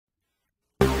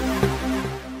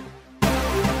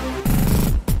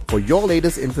For your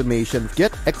latest information,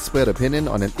 get expert opinion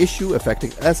on an issue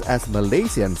affecting us as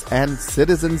Malaysians and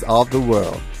citizens of the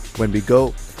world. When we go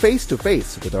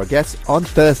face-to-face with our guests on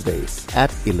Thursdays at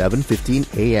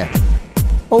 11:15 a.m.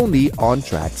 Only on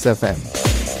TRAXXfm.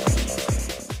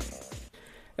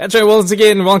 That's right. Once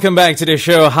again, welcome back to the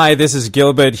show. Hi, this is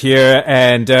Gilbert here.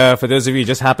 And for those of you who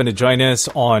just happen to join us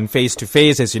on Face to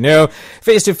Face, as you know,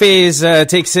 Face to Face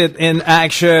takes it in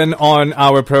action on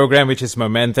our program, which is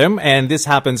Momentum. And this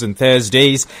happens on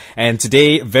Thursdays. And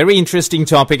today, very interesting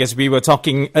topic as we were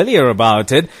talking earlier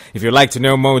about it. If you'd like to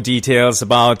know more details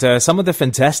about some of the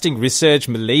fantastic research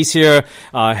Malaysia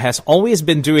has always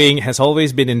been doing, has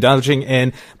always been indulging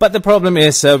in. But the problem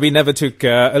is we never took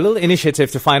a little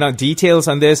initiative to find out details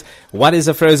on this. What is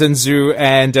a frozen zoo,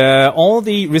 and all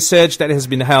the research that has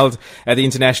been held at the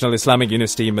International Islamic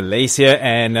University in Malaysia.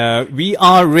 And we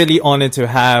are really honored to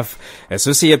have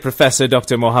Associate Professor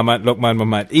Dr. Lokman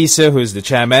Muhammad Isa, who is the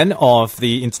chairman of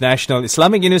the International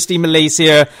Islamic University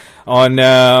Malaysia on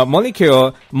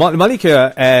molecular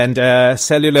and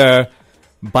cellular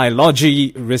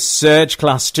biology research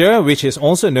cluster, which is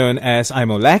also known as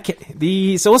iMoleC.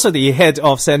 He's also the head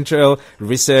of Central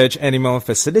Research Animal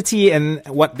Facility and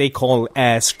what they call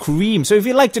as CREAM. So if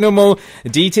you'd like to know more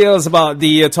details about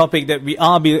the topic that we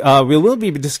will be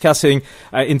discussing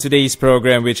in today's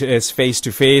program, which is Face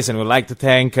to Face, and would like to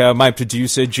thank my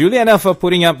producer Juliana for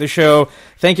putting up the show.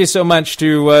 Thank you so much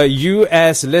to you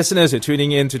as listeners who are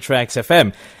tuning in to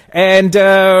TRAXXfm. And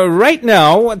right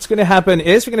now, what's going to happen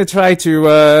is we're going to try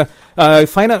to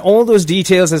find out all those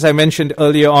details, as I mentioned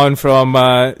earlier on, from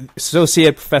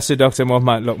Associate Professor Dr.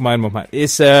 Lokman Muhammad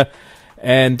Isa.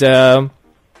 And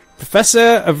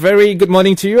Professor, a very good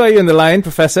morning to you. Are you on the line,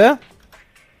 Professor?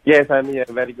 Yes, I'm here.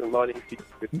 Very good morning to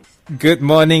you. Good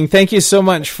morning. Thank you so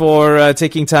much for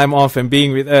taking time off and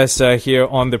being with us here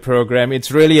on the program.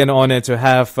 It's really an honor to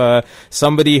have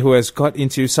somebody who has got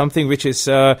into something which is,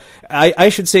 I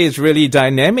should say, is really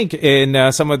dynamic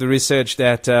in some of the research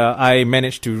that I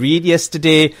managed to read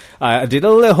yesterday. I did a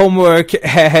little homework,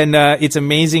 and it's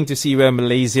amazing to see where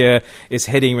Malaysia is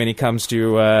heading when it comes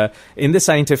to in the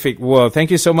scientific world.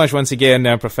 Thank you so much once again,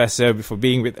 Professor, for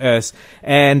being with us.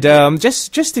 And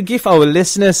just to give our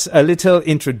listeners a little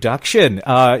introduction,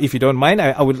 if you don't mind,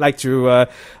 I would like to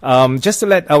just to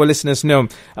let our listeners know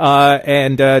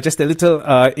and just a little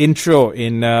intro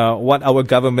in what our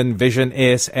government vision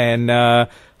is and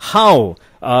how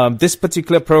this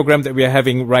particular program that we are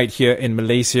having right here in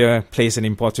Malaysia plays an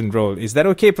important role. Is that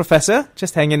okay, Professor?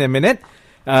 Just hang in a minute.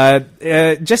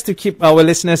 Just to keep our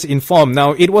listeners informed.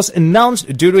 Now, it was announced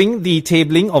during the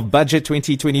tabling of Budget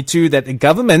 2022 that the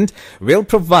government will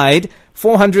provide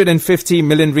 450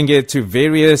 million ringgit to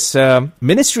various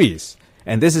ministries.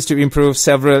 And this is to improve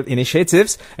several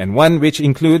initiatives, and one which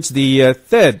includes the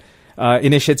third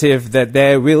initiative, that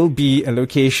there will be a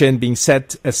location being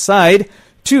set aside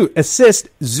to assist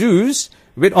zoos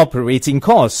with operating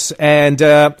costs and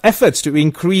efforts to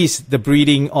increase the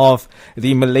breeding of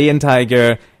the Malayan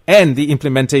tiger and the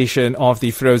implementation of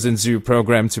the frozen zoo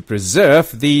program to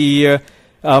preserve the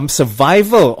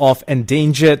survival of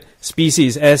endangered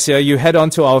species. As you head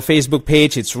on to our Facebook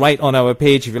page, it's right on our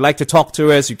page. If you'd like to talk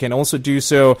to us, you can also do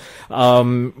so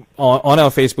on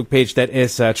our Facebook page. That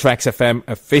is TRAXXfm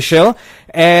Official.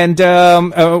 And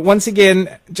once again,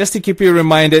 just to keep you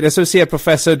reminded, Associate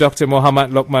Professor Dr.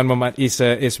 Lokman Muhammad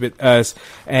Isa is with us.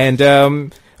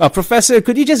 And Professor,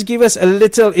 could you just give us a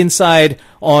little insight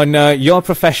on your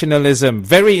professionalism?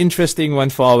 Very interesting one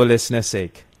for our listeners'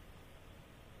 sake.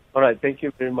 All right. Thank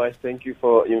you very much. Thank you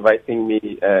for inviting me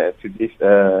to this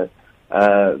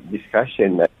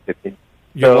discussion.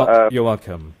 You're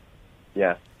welcome.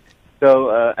 Yeah.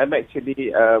 So I'm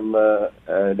actually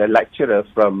the lecturer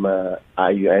from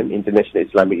IIUM, International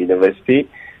Islamic University,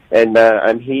 and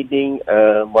I'm heading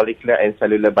molecular and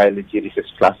cellular biology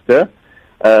research cluster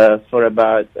for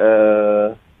about,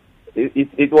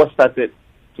 it was started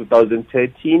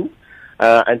 2013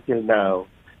 until now.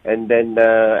 And then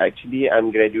actually I'm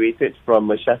graduated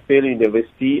from Sheffield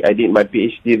University. I did my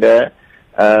PhD there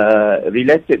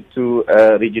related to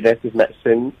regenerative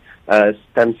medicine,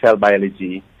 stem cell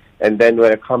biology. And then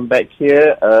when I come back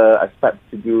here, I start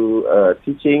to do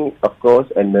teaching, of course,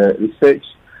 and research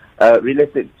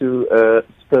related to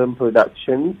sperm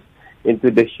production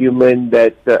into the human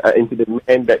that, into the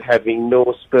man that having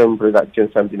no sperm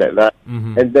production, something like that.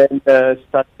 Mm-hmm. And then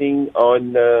starting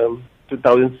on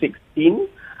 2016,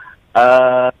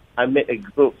 I met a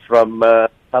group from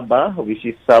Sabah, which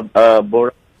is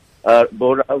Bora,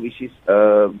 which is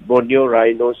Borneo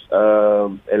Rhinos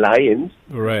Alliance,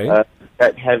 right?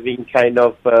 That having kind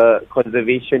of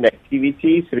conservation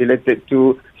activities related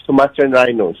to Sumatran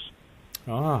rhinos.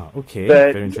 Okay.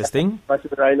 But Very interesting.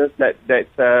 Sumatran rhinos that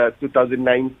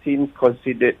 2019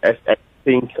 considered as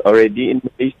extinct already in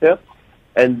Malaysia.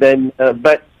 And then,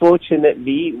 but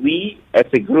fortunately, we as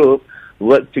a group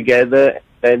worked together,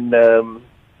 and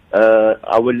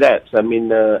our labs,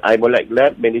 iMoleC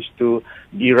lab managed to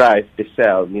derive the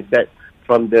cell. Means that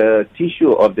from the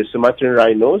tissue of the Sumatran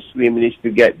rhinos, we managed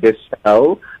to get the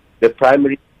cell, the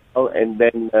primary cell, and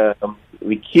then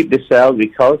we keep the cell, we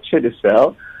culture the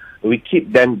cell, we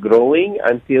keep them growing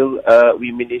until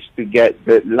we managed to get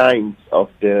the lines of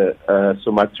the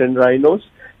Sumatran rhinos,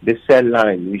 the cell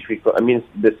line, which we call,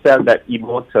 the cell that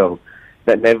immortal,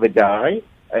 that never die.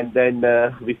 And then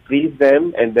we freeze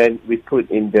them, and then we put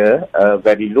in the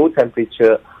very low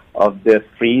temperature of the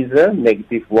freezer,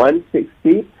 negative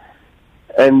 160.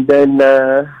 And then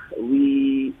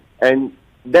and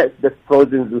that's the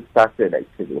frozen zoo started,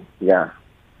 actually. Yeah.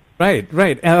 Right.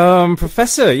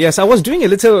 Professor, yes, I was doing a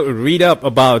little read-up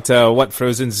about what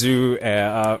Frozen Zoo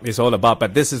is all about,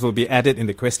 but will be added in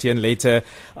the question later.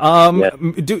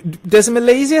 Does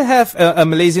Malaysia have a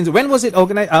Malaysian zoo? When was it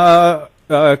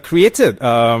created,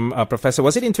 Professor?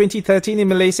 Was it in 2013 in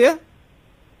Malaysia,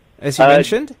 as you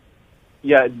mentioned?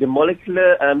 Yeah, the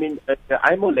molecular, the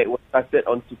iMoleC was started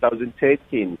on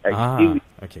 2013. Actually,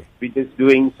 we're just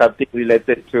doing something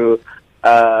related to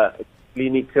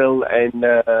clinical and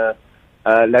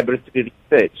laboratory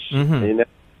research,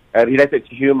 related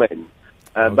to human.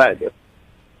 But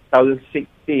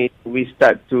 2016, we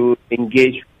start to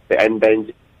engage with the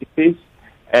endangered species,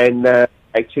 and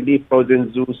actually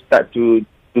Frozen Zoo start to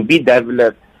be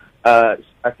developed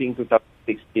starting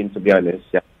 2016, to be honest.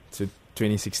 Yeah. So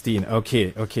 2016.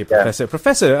 Okay, Professor. Yeah.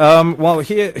 Professor,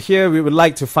 here we would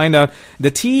like to find out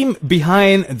the team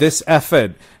behind this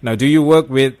effort. Now, do you work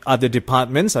with other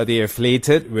departments? Are they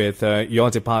affiliated with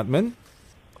your department?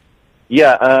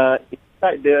 Yeah,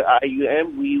 inside the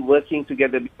IIUM, we working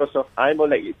together because of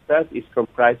iMoleC itself is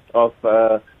comprised of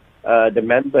the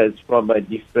members from a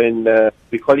different,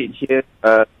 we call it here,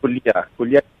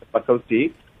 kuliah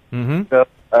faculty. So,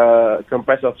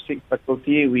 comprised of 6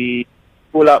 faculty, we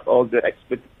pull up all the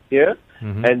expertise here,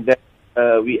 and then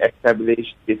we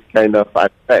establish this kind of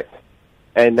aspect.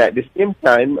 And at the same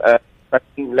time,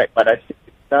 something like what I said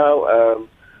now,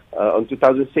 on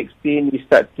 2016, we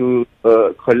start to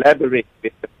collaborate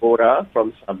with the Bora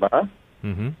from Sabah.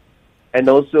 And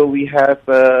also we have,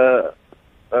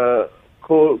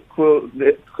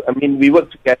 we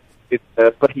work together with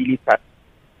Perhilitan,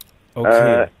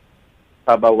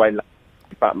 Sabah Wildlife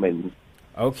Department.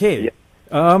 Okay. Yeah.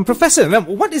 Professor,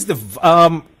 what is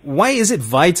why is it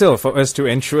vital for us to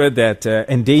ensure that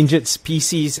endangered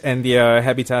species and their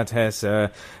habitat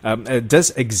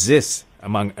does exist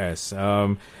among us?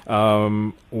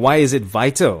 Why is it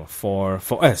vital for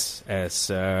us as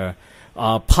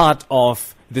part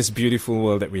of this beautiful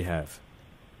world that we have?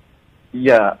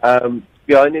 Yeah, to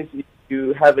be honest, if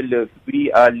you have a look,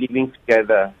 we are living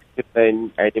together,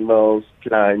 different animals,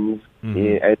 plants,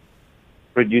 and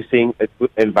producing a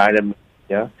good environment.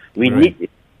 Yeah, we need it,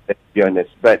 let's be honest.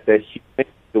 But the human is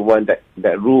the one that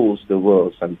rules the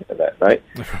world, something like that, right?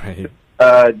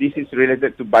 Right. This is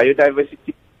related to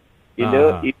biodiversity.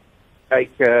 It's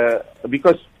like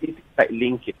because it's like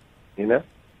linkage.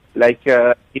 Like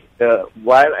if the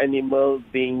wild animal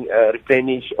being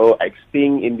replenished or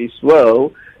extinct in this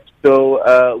world,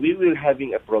 so we will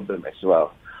having a problem as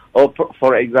well. Or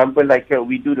for example, like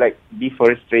we do like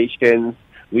deforestation.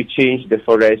 We change the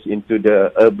forest into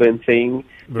the urban thing.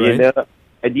 Right.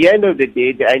 At the end of the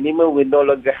day, the animal will no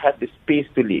longer have the space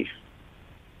to live.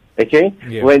 Okay?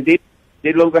 Yeah. When they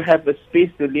no longer have the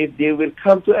space to live, they will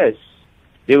come to us.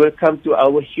 They will come to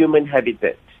our human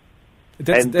habitat.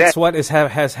 That's what has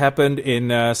happened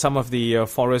in some of the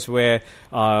forests where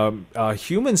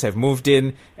humans have moved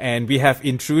in, and we have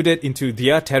intruded into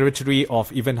their territory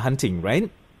of even hunting, right?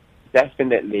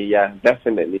 Definitely, yeah.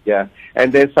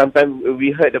 And then sometimes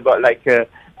we heard about like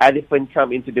elephant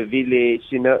come into the village,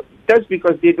 that's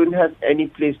because they don't have any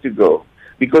place to go,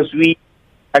 because we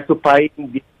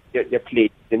occupying their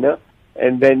place,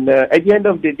 And then at the end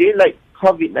of the day, like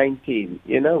COVID-19,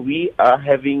 we are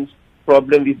having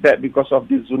problem with that because of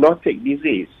the zoonotic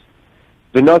disease.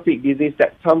 Zoonotic disease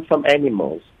that comes from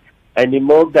animals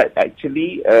that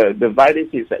actually, the virus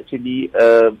is actually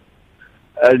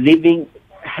living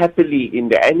happily in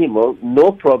the animal,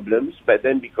 no problems, but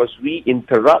then because we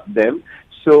interrupt them,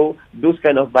 so those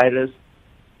kind of virus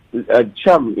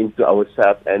jump into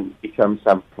ourselves and become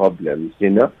some problems,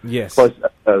 Yes. Cause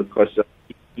of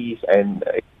disease and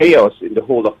chaos in the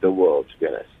whole of the world, to be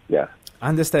honest. Yeah.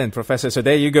 Understand, Professor. So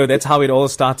there you go. That's how it all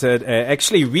started.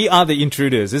 Actually, we are the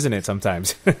intruders, isn't it,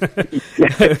 sometimes?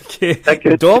 Okay.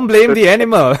 Don't blame the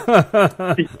animal.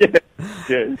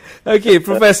 Yes. Okay,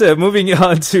 Professor, moving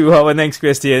on to our next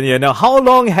question here. Now, how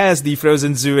long has the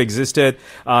Frozen Zoo existed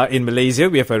in Malaysia?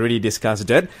 We have already discussed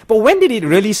that. But when did it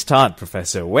really start,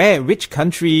 Professor? Which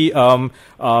country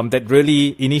that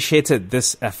really initiated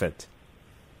this effort?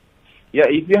 Yeah,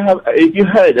 if you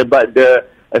heard about the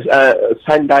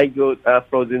San Diego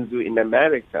Frozen Zoo in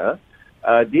America,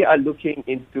 they are looking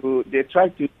into. They try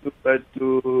to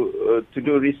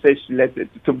do research related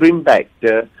to bring back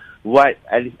the white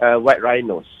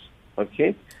rhinos.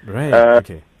 Okay. Right.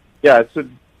 Okay. Yeah. So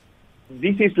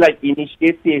this is like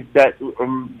initiative that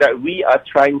we are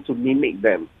trying to mimic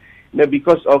them. Now,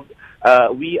 because of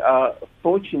we are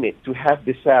fortunate to have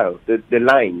the cell, the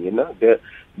line.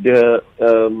 The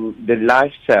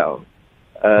live cell.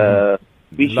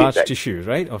 Large tissue,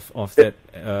 right, of that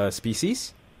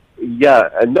species? Yeah,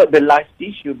 not the live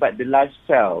tissue, but the live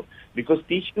cell. Because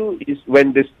tissue is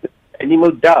when the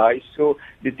animal dies, so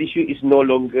the tissue is no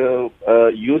longer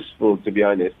useful, to be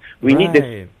honest. We need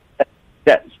the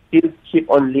that still keep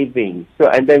on living. So,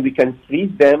 and then we can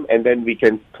freeze them, and then we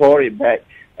can store it back,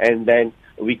 and then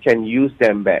we can use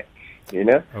them back,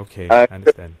 Okay, I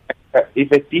understand.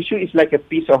 If a tissue is like a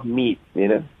piece of meat,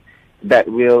 that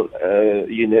will,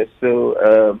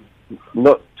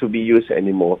 not to be used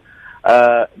anymore.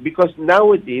 Because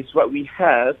nowadays what we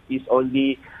have is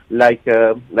only like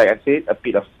I said, a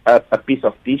piece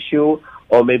of tissue,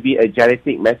 or maybe a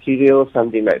genetic material,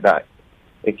 something like that.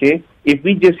 Okay? If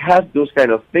we just have those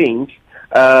kind of things,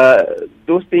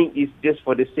 those things is just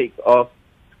for the sake of,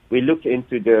 we look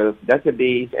into the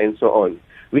database and so on.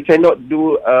 We cannot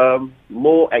do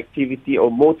more activity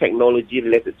or more technology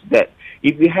related to that.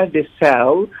 If we have the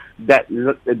cell, the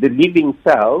living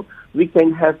cell, we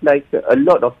can have like a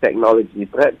lot of technology.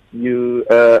 Perhaps cloning.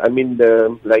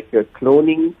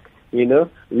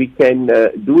 We can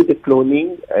do the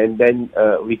cloning, and then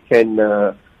we can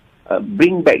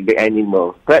bring back the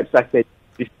animal. Perhaps I can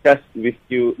discuss with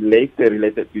you later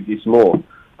related to this more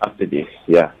after this.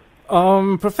 Yeah.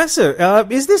 Professor,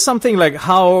 is this something like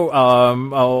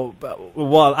how,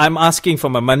 well, I'm asking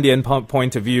from a Mandian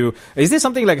point of view, is this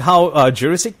something like how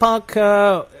Jurassic Park,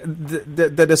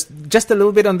 that is just a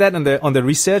little bit on that, on the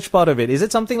research part of it? Is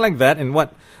it something like that? And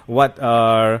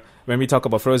when we talk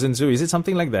about Frozen Zoo, is it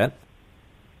something like that?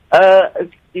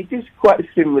 It is quite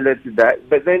similar to that,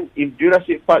 but then if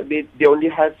Jurassic Park, they only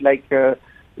have like a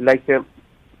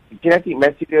genetic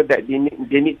material that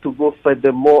they need to go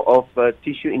further more of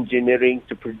tissue engineering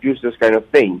to produce those kind of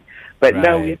things. But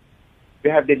now we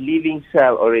have the living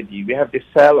cell already. We have the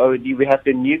cell already. We have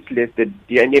the nucleus, the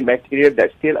DNA material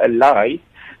that's still alive,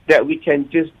 that we can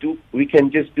just do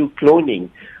cloning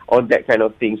on that kind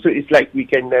of thing. So it's like we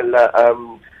can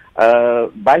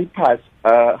bypass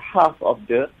half of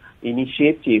the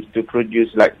initiatives to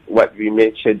produce like what we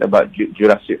mentioned about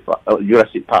Jurassic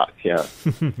Park. Yeah.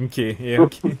 Okay.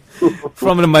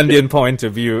 From the Mandian point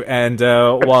of view, and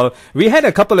while we had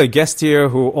a couple of guests here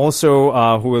who also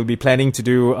who will be planning to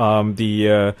do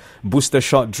the booster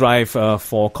shot drive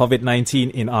for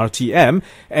COVID-19 in RTM,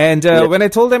 and when I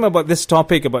told them about this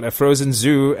topic about a frozen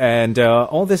zoo and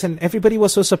all this, and everybody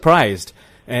was so surprised,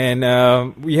 and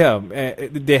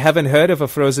they haven't heard of a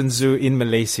frozen zoo in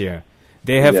Malaysia.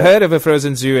 They have heard of a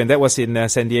frozen zoo, and that was in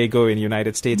San Diego in the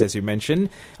United States, as you mentioned.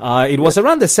 It was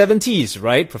around the 70s,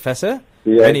 right, Professor?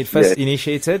 Yes, when it first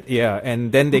initiated,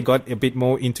 and then they got a bit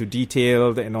more into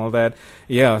detail and all that.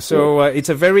 So it's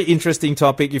a very interesting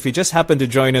topic. If you just happen to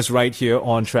join us right here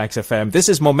on TRAXXfm, this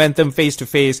is Momentum Face to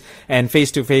Face, and Face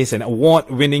to Face, an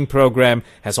award-winning program,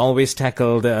 has always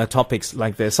tackled topics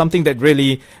like this, something that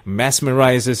really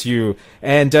mesmerizes you.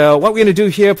 And what we're going to do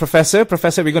here, Professor,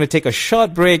 we're going to take a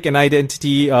short break and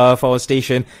identity for our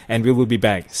station, and we will be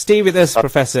back. Stay with us,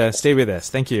 Professor. Stay with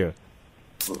us. Thank you.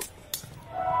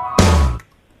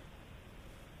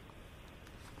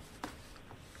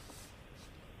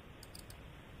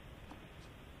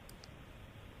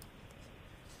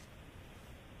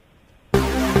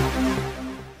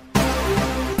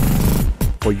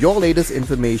 For your latest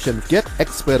information, get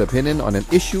expert opinion on an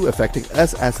issue affecting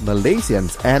us as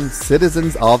Malaysians and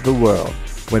citizens of the world,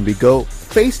 when we go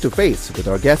face to face with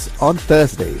our guests on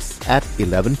Thursdays at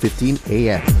 11:15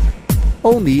 a.m.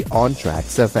 Only on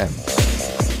TRAXXfm.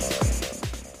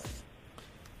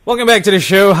 Welcome back to the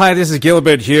show. Hi, this is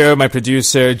Gilbert here, my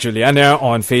producer Juliana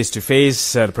on Face to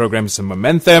Face. The program is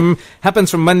Momentum.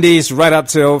 Happens from Mondays right up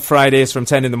till Fridays from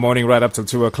 10 in the morning right up till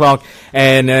 2 o'clock.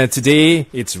 And today,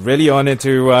 it's really honored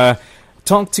to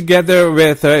talk together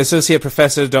with Associate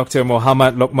Professor Dr.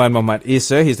 Muhammad Lokman Muhammad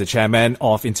Isa. He's the chairman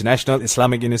of International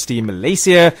Islamic University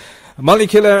Malaysia,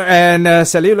 Molecular and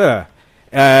Cellular.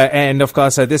 And of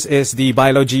course, this is the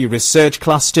Biology Research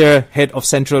Cluster, head of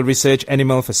Central Research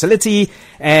Animal Facility,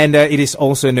 and it is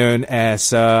also known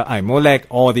as iMoleC,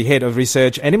 or the head of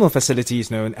Research Animal Facility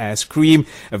is known as CREAM.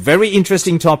 A very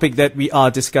interesting topic that we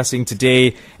are discussing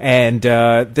today, and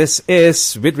this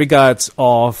is with regards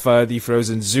of the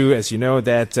frozen zoo. As you know,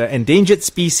 that endangered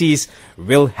species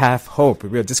will have hope.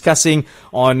 We are discussing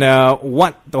on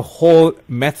what the whole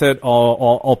method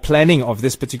or planning of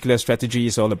this particular strategy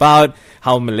is all about,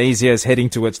 how Malaysia is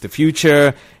heading towards the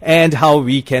future, and how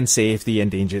we can save the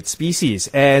endangered species.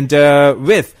 And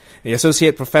with the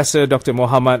Associate Professor Dr.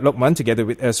 Muhammad Lokman together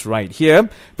with us right here.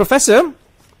 Professor?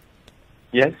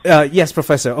 Yes? Yes,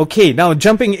 Professor. Okay, now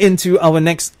jumping into our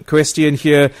next question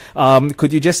here,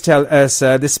 could you just tell us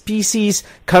the species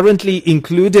currently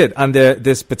included under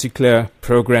this particular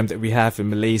program that we have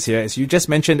in Malaysia? As you just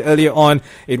mentioned earlier on,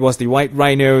 it was the white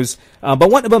rhinos.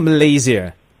 But what about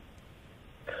Malaysia?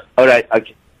 All right.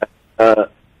 Okay.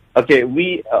 Okay.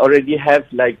 We already have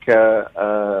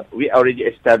we already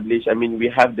established. I mean, we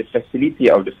have the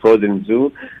facility of the frozen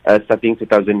zoo starting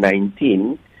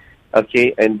 2019.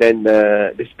 Okay, and then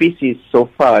the species so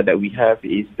far that we have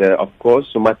is of course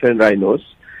Sumatran rhinos.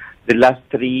 The last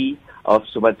three of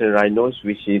Sumatran rhinos,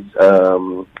 which is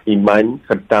Iman,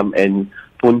 Kertam, and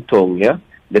Puntung. Yeah,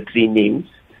 the three names.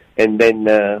 And then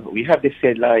we have the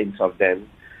felines of them.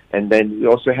 And then we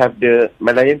also have the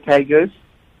Malayan tigers,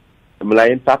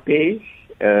 Malayan tape,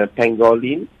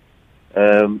 pangolin,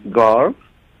 gar.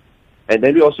 And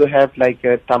then we also have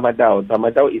tamadau.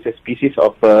 Tamadau is a species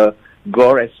of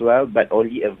gar as well, but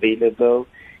only available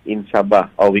in Sabah,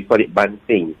 or we call it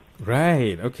banting.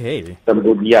 Right, okay.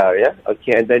 Cambodia, yeah.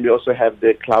 Okay, and then we also have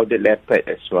the clouded leopard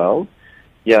as well.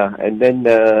 Yeah, and then,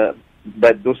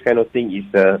 but those kind of thing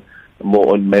is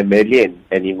more on mammalian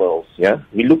animals, yeah.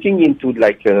 We're looking into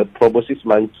proboscis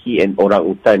monkey and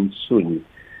orangutan soon.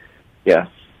 Yeah.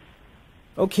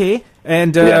 Okay,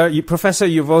 and Professor,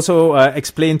 you've also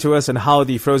explained to us on how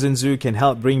the frozen zoo can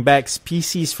help bring back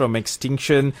species from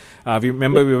extinction. We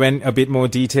remember we went a bit more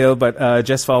detail, but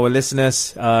just for our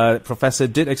listeners, Professor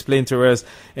did explain to us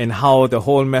in how the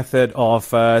whole method of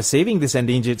saving this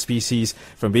endangered species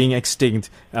from being extinct,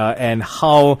 and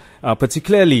how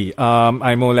particularly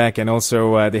iMoleC and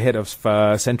also the head of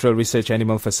Central Research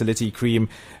Animal Facility, CREAM,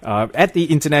 at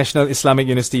the International Islamic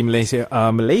University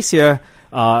Malaysia,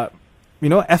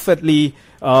 effortly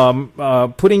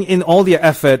putting in all their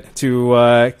effort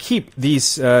to keep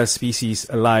these species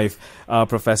alive,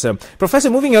 Professor. Professor,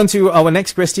 moving on to our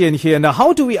next question here. Now,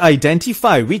 how do we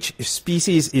identify which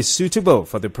species is suitable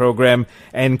for the program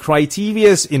and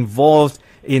criteria involved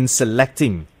in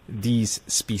selecting these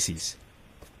species?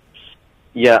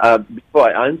 Yeah,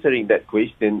 before answering that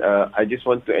question, I just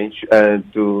want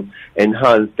to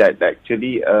enhance that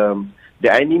actually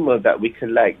the animal that we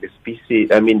collect, the species,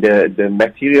 the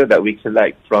material that we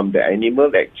collect from the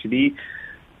animal, actually,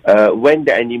 when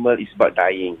the animal is about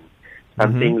dying,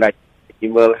 something like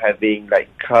animal having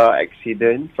car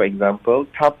accident, for example,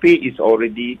 tape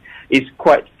is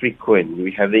quite frequent.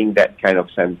 We're having that kind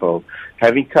of sample.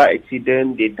 Having car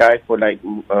accident, they die for less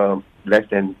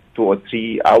than 2 or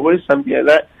 3 hours, something like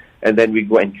that, and then we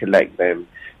go and collect them.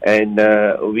 And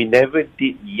we never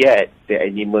did yet the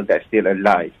animal that's still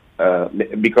alive.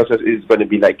 Because it's going to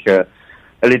be a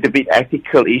little bit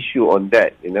ethical issue on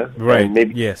that, Right. And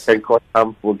maybe yes. can cause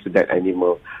harmful to that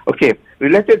animal. Okay,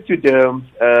 related to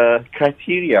the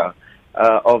criteria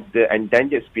of the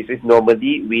endangered species,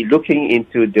 normally we're looking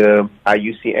into the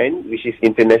IUCN, which is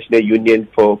International Union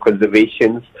for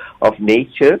Conservation of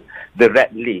Nature, the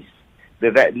red list.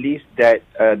 The red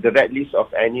list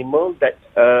of animals that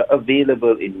are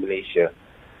available in Malaysia.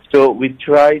 So we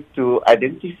try to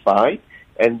identify.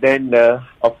 And then,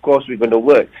 of course, we're going to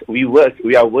work. We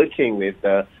are working with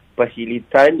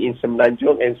Perhilitan in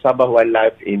Semenanjung and Sabah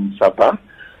Wildlife in Sabah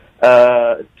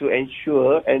to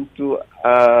ensure and to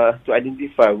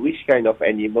identify which kind of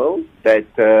animal that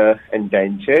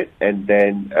endangered, and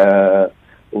then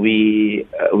we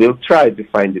will try to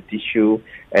find the tissue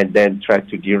and then try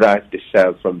to derive the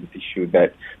cell from the tissue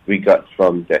that we got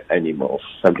from the animals,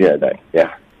 something like that.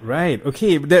 Yeah. Right.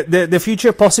 Okay. The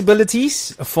future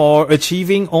possibilities for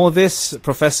achieving all this,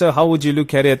 Professor, how would you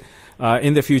look at it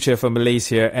in the future for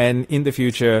Malaysia and in the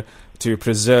future to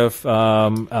preserve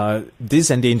these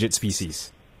endangered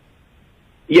species?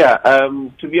 Yeah.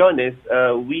 To be honest,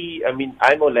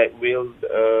 iMoleC will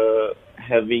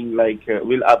having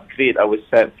we'll upgrade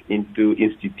ourselves into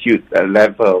institute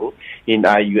level in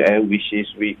IIUM, which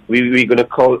is we're going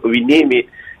to name it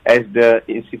as the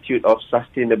Institute of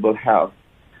Sustainable Health.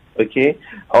 Okay,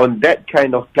 on that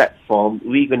kind of platform,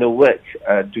 we're going to work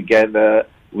together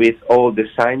with all the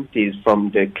scientists from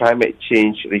the climate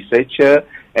change researcher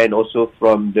and also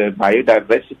from the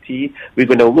biodiversity. We're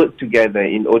going to work together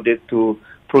in order to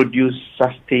produce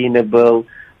sustainable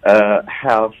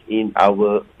health in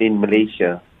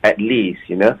Malaysia, at least,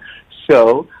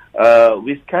 So,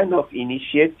 with kind of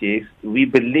initiatives, we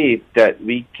believe that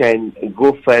we can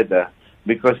go further,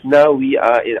 because now we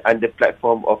are on the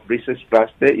platform of research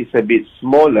cluster. It's a bit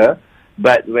smaller,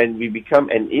 but when we become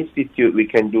an institute, we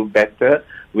can do better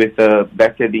with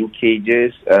better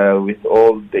linkages with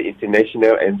all the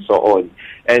international and so on.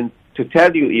 And to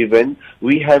tell you even,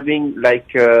 we having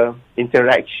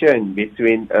interaction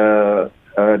between our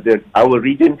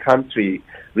regional country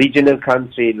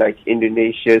like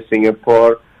Indonesia,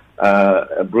 Singapore,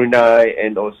 Brunei,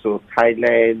 and also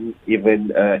Thailand,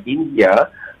 even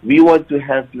India. We want to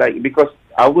have because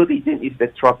our region is the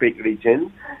tropic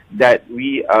region, that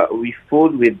we full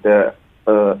with the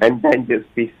endangered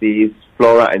species,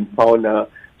 flora and fauna.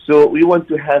 So we want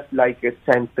to have a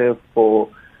center for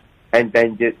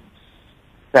endangered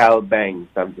cell bank,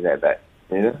 something like that.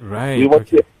 Right. We want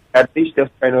to establish this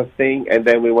kind of thing, and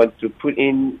then we want to put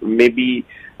in maybe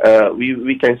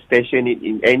we can station it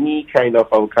in any kind of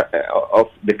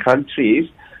the countries,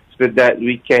 so that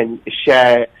we can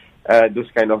share those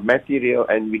kind of material,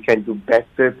 and we can do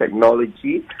better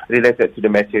technology related to the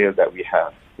material that we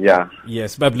have. Yeah.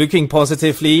 Yes, but looking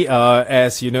positively,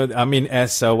 as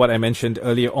as what I mentioned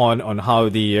earlier on how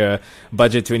the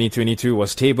budget 2022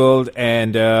 was tabled,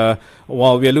 and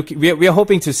while we are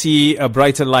hoping to see a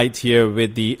brighter light here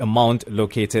with the amount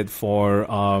located for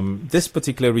this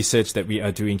particular research that we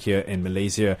are doing here in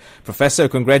Malaysia. Professor,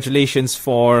 congratulations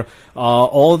for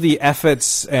all the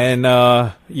efforts, and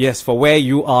for where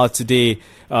you are today.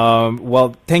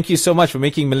 Thank you so much for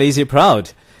making Malaysia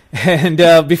proud. And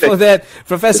before that,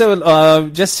 Professor,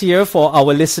 just here for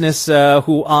our listeners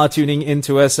who are tuning in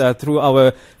to us through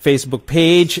our Facebook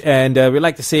page, and we'd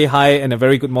like to say hi and a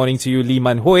very good morning to you, Lee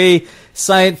Man Hui,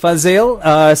 Syed Fazil,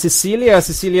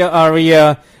 Cecilia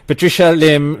Aria, Patricia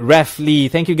Lim, Ref Lee.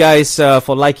 Thank you guys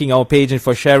for liking our page and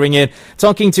for sharing it.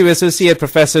 Talking to Associate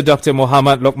Professor Dr.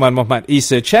 Muhammad Lokman Muhammad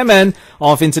Isa, Chairman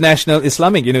of International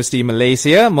Islamic University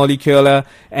Malaysia, Molecular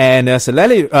and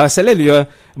Cellular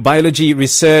Biology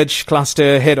Research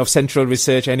Cluster, Head of Central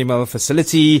Research Animal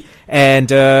Facility, and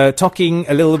talking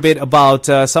a little bit about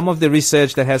some of the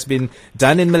research that has been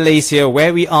done in Malaysia,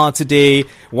 where we are today,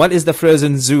 what is the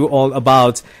Frozen Zoo all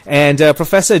about. And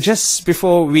Professor, just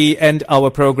before we end our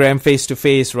program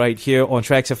face-to-face right here on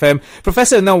TRAXXfm,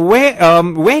 Professor, now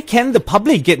where can the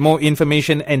public get more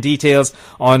information and details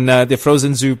on the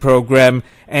Frozen Zoo program,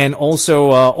 and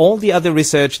also all the other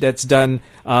research that's done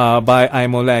by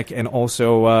iMoleC, and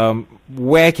also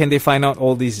where can they find out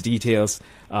all these details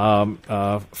from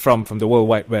the World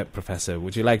Wide Web, Professor?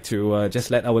 Would you like to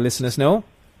just let our listeners know?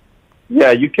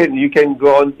 Yeah, you can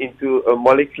go on into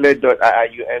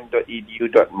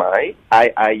molecular.iium.edu.my,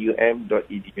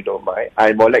 iium.edu.my.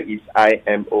 iMoleC is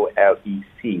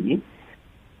IMOLEC.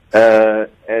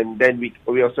 And then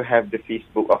we also have the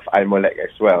Facebook of iMoleC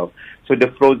as well. So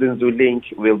the Frozen Zoo link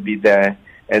will be there,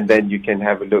 and then you can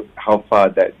have a look how far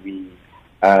that we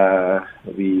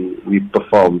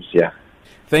performed. Yeah.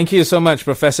 Thank you so much,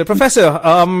 Professor. Professor,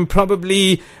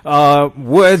 probably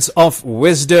words of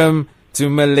wisdom to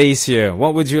Malaysia.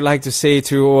 What would you like to say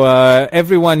to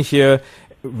everyone here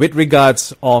with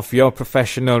regards of your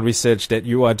professional research that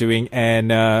you are doing,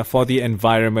 and for the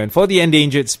environment, for the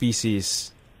endangered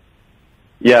species?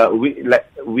 Yeah, we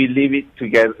live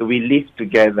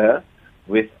together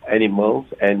with animals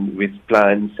and with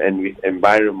plants and with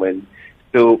environment.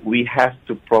 So we have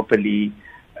to properly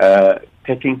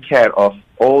taking care of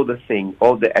all the things,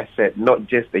 all the assets, not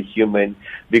just the human,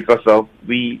 because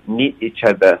we need each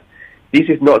other. This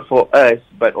is not for us,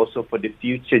 but also for the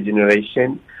future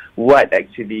generation, what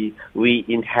actually we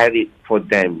inherit for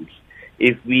them.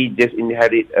 If we just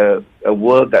inherit a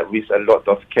world that with a lot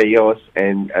of chaos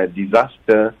and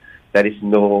disaster, there is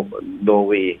no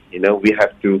way. We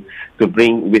have to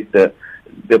bring with the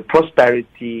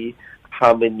prosperity,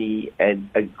 harmony, and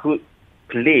a good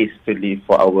place to live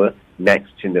for our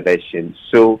next generation.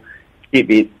 So keep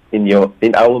it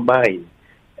in our mind,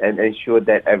 and ensure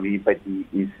that everybody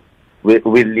will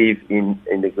live in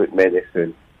a good manner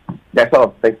soon. That's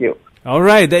all. Thank you. All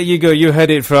right, there you go. You heard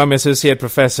it from Associate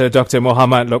Professor Dr.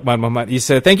 Muhammad Lokman Muhammad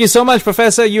Isa. Thank you so much,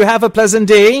 Professor. You have a pleasant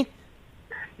day.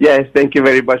 Yes, thank you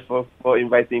very much for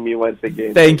inviting me once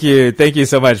again. Thank you. Thank you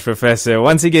so much, Professor.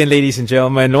 Once again, ladies and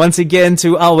gentlemen, once again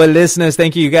to our listeners,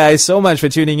 thank you guys so much for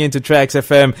tuning in to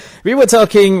TRAXXfm. We were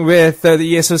talking with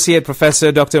the Associate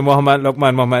Professor, Dr. Muhammad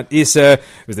Lokman Muhammad Isa,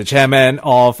 who's the chairman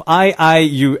of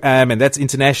IIUM, and that's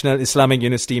International Islamic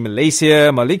University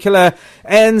Malaysia, Molecular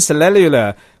and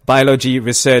Cellular Biology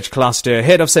Research Cluster,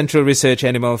 head of Central Research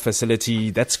Animal Facility.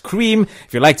 That's CREAM.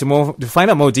 If you'd like to find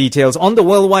out more details on the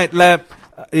Worldwide Lab,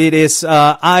 it is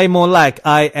iMoleC,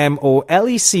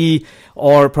 IMOLEC,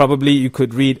 or probably you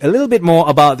could read a little bit more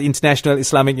about the International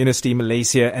Islamic University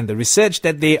Malaysia and the research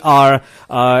that they are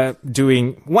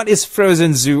doing. What is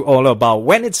Frozen Zoo all about?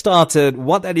 When it started?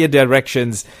 What are their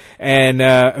directions? And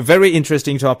a very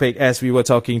interesting topic as we were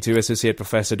talking to Associate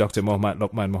Professor Dr. Muhammad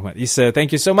Lokman Muhammad Isa.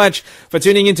 Thank you so much for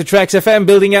tuning in to TRAXXfm.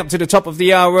 Building up to the top of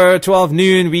the hour, 12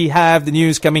 noon, we have the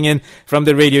news coming in from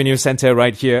the Radio News Center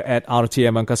right here at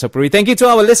RTM Angkasa. Thank you to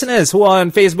our listeners who are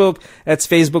on Facebook. That's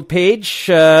Facebook page,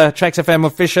 TRAXXfm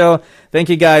Official. Thank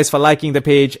you guys for liking the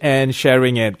page and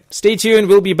sharing it. Stay tuned.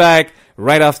 We'll be back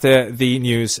right after the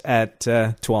news at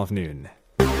 12 noon.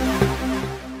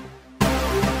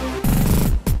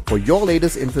 For your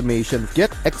latest information,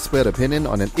 get expert opinion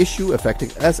on an issue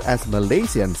affecting us as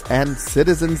Malaysians and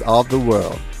citizens of the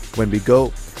world when we go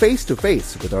face to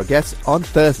face with our guests on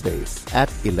Thursdays at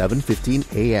 11:15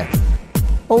 a.m.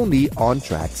 Only on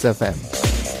TRAXXfm.